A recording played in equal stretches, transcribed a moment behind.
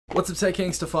What's up, Tech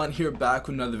Gang? Stefan here, back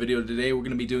with another video. Today we're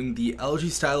going to be doing the LG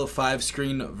Stylo 5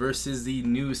 screen versus the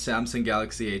new Samsung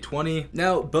Galaxy A20.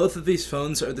 Now, both of these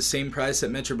phones are the same price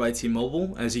at Metro by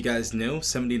T-Mobile, as you guys know,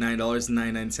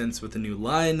 $79.99 with a new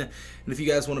line. And if you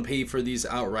guys want to pay for these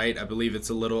outright, I believe it's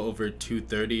a little over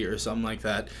 $230 or something like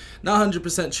that. Not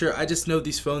 100% sure, I just know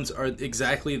these phones are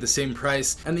exactly the same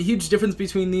price. And the huge difference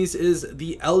between these is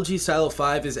the LG Stylo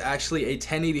 5 is actually a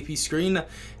 1080p screen,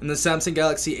 and the Samsung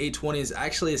Galaxy A20 is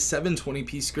actually a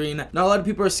 720p screen. Now, a lot of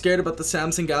people are scared about the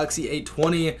Samsung Galaxy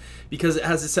A20 because it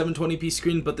has a 720p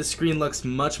screen, but the screen looks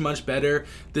much better.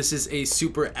 This is a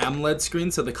Super AMOLED screen,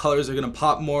 so the colors are gonna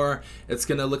pop more. It's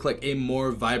gonna look like a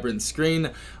more vibrant screen.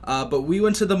 But we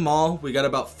went to the mall. We got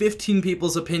about 15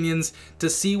 people's opinions to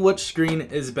see which screen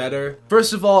is better.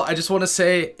 First of all, I just want to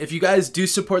say, if you guys do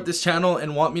support this channel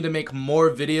and want me to make more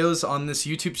videos on this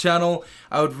YouTube channel,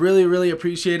 I would really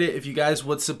appreciate it if you guys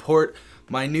would support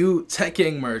my new Tech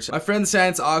Gang merch. My friend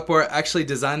Science Akbar actually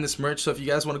designed this merch, so if you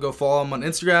guys want to go follow him on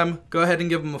Instagram, go ahead and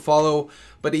give him a follow.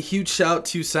 But a huge shout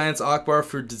to Science Akbar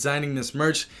for designing this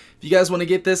merch. If you guys want to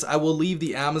get this, I will leave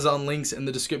the Amazon links in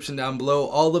the description down below.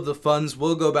 All of the funds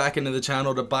will go back into the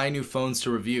channel to buy new phones to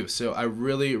review, so I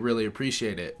really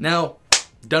appreciate it. Now,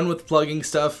 done with plugging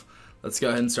stuff, let's go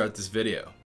ahead and start this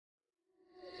video.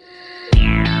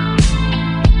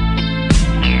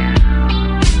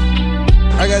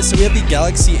 Alright guys, so we have the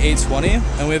Galaxy A20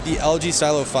 and we have the LG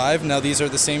Stylo 5. Now these are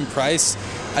the same price.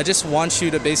 I just want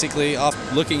you to basically, off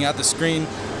looking at the screen,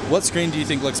 what screen do you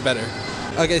think looks better?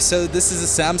 Okay, so this is a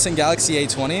Samsung Galaxy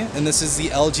A20 and this is the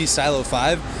LG Stylo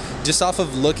 5. Just off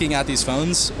of looking at these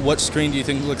phones, what screen do you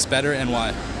think looks better and why?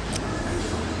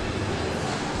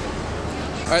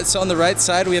 Alright, so on the right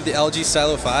side we have the LG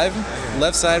Stylo 5.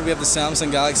 Left side we have the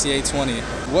Samsung Galaxy A20.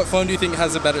 What phone do you think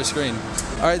has a better screen?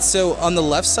 Alright, so on the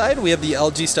left side we have the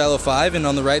LG Stylo 5 and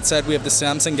on the right side we have the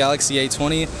Samsung Galaxy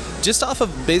A20. Just off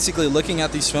of basically looking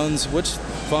at these phones, which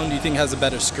phone do you think has a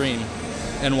better screen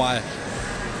and why?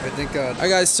 I think Alright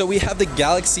guys, so we have the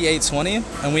Galaxy A20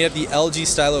 and we have the LG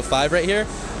Stylo 5 right here.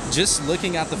 Just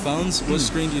looking at the phones, which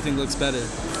screen do you think looks better?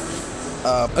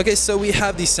 Okay, so we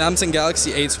have the Samsung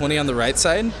Galaxy A20 on the right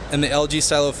side and the LG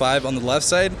Stylo 5 on the left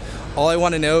side. All I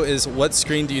want to know is, what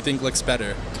screen do you think looks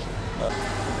better?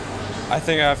 I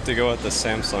think I have to go with the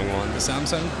Samsung one. The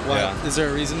Samsung? Why? Yeah. Is there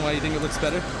a reason why you think it looks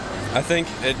better? I think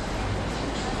it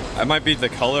might be the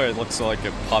color. It looks like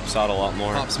it pops out a lot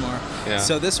more. Pops more. Yeah.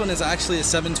 So this one is actually a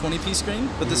 720p screen,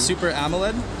 but the Super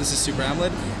AMOLED, this is Super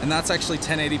AMOLED, and that's actually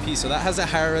 1080p. So that has a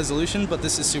higher resolution, but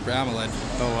this is Super AMOLED.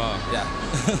 Oh wow.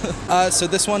 Yeah. So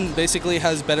this one basically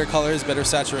has better colors, better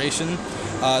saturation.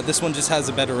 This one just has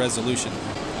a better resolution.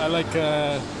 I like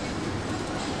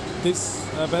this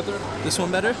better. This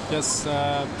one better? Yes.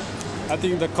 I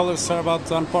think the colors are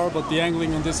about on par, but the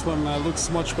angling on this one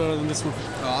looks much better than this one.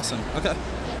 Oh, awesome. Okay.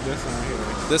 This one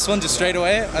here. This one just straight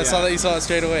away? I saw that you saw it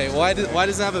straight away. Why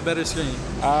does it have a better screen?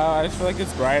 I feel like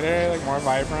it's brighter, like more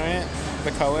vibrant,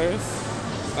 the colors.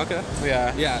 Okay.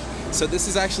 Yeah. Yeah. So this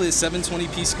is actually a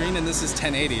 720p screen and this is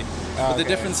 1080. But the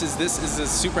difference is this is a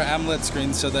Super AMOLED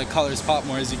screen, so the colors pop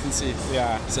more, as you can see.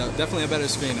 Yeah. So definitely a better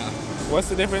screen now. What's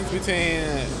the difference between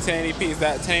 1080p? Is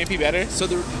that 1080p better?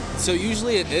 So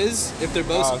usually it is if they're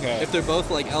both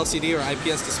like LCD or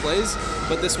IPS displays,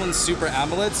 but this one's Super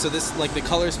AMOLED, so this, like, the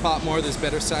colors pop more, there's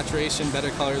better saturation,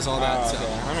 better colors, all that. So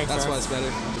that's why it's better.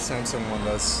 the Samsung one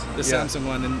does. The Samsung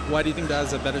one. And why do you think that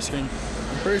has a better screen?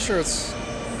 I'm pretty sure it's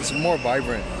more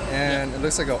vibrant and it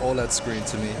looks like an OLED screen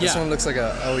to me. This one looks like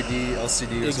a LED,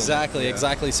 LCD or something.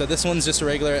 Exactly. So this one's just a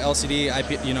regular LCD,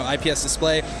 IPS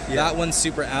display. Yeah. That one's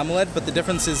Super AMOLED, but the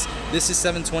difference is this is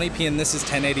 720p and this is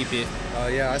 1080p.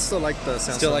 Yeah, I still like the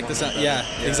Samsung. Still like the yeah,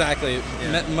 exactly.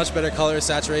 Yeah. Much better color,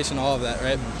 saturation, all of that,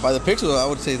 right? By the pixel, I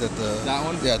would say that that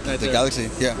one. Yeah, the Galaxy.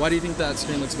 Yeah. Why do you think that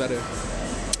screen looks better?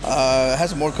 It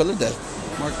has more color depth.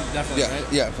 Definitely, yeah,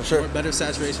 right? Yeah, for sure. Better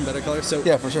saturation, better color. So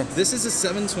yeah, for sure. This is a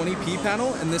 720p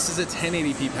panel and this is a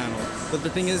 1080p panel. But the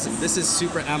thing is, this is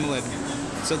Super AMOLED.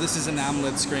 So this is an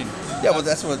AMOLED screen. Yeah, well,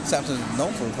 that's what Samsung is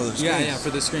known for the screens. Yeah, for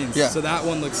the screens. Yeah. So that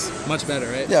one looks much better,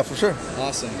 right? Yeah, for sure.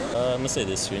 Awesome. I'm gonna say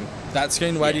this screen. That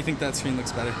screen? Why do you think that screen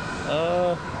looks better?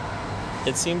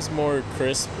 It seems more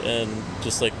crisp and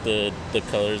just like the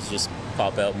colors just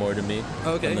pop out more to me.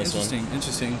 Okay, this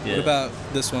interesting. Yeah. What about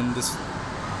this one?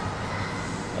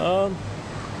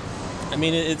 I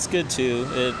mean, it's good too.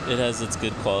 It has its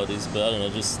good qualities, but I don't know,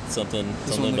 just something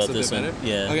about this one.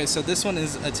 Yeah. Okay, so this one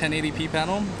is a 1080p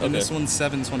panel, and this one's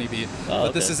 720p.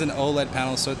 But this is an OLED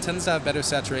panel, so it tends to have better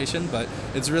saturation, but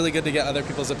it's really good to get other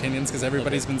people's opinions because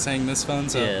everybody's been saying this phone,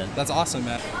 so that's awesome,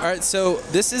 man. All right, so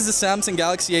this is the Samsung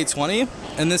Galaxy A20,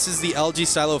 and this is the LG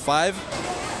Stylo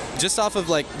 5. just off of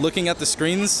like looking at the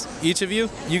screens, each of you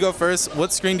go first.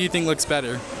 What screen do you think looks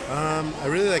better? I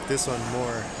really like this one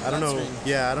more. I don't know. Screen.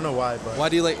 Yeah, I don't know why, but why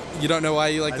do you like? You don't know why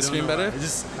you like the screen better? It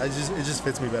just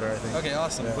fits me better, I think. Okay,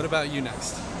 awesome. Yeah. What about you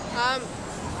next?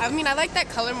 I mean, I like that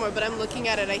color more, but I'm looking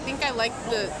at it. I think I like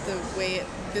the way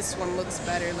this one looks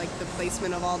better, like the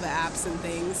placement of all the apps and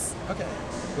things. Okay.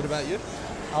 What about you?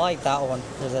 I like that one.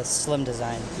 There's a slim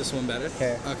design. This one better?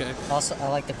 Here. Okay. Also, I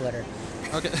like the glitter.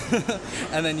 Okay.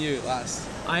 And then you, last.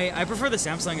 I prefer the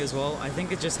Samsung as well. I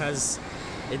think it just has...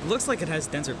 It looks like it has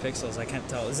denser pixels. I can't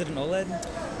tell. Is it an OLED?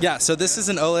 Yeah, so this is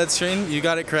an OLED screen. You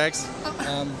got it correct.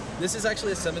 This is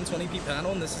actually a 720p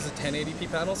panel, and this is a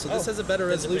 1080p panel. So this has a better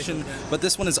resolution, but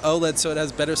this one is OLED, so it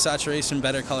has better saturation,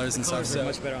 better colors and stuff. So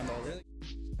much better on the OLED.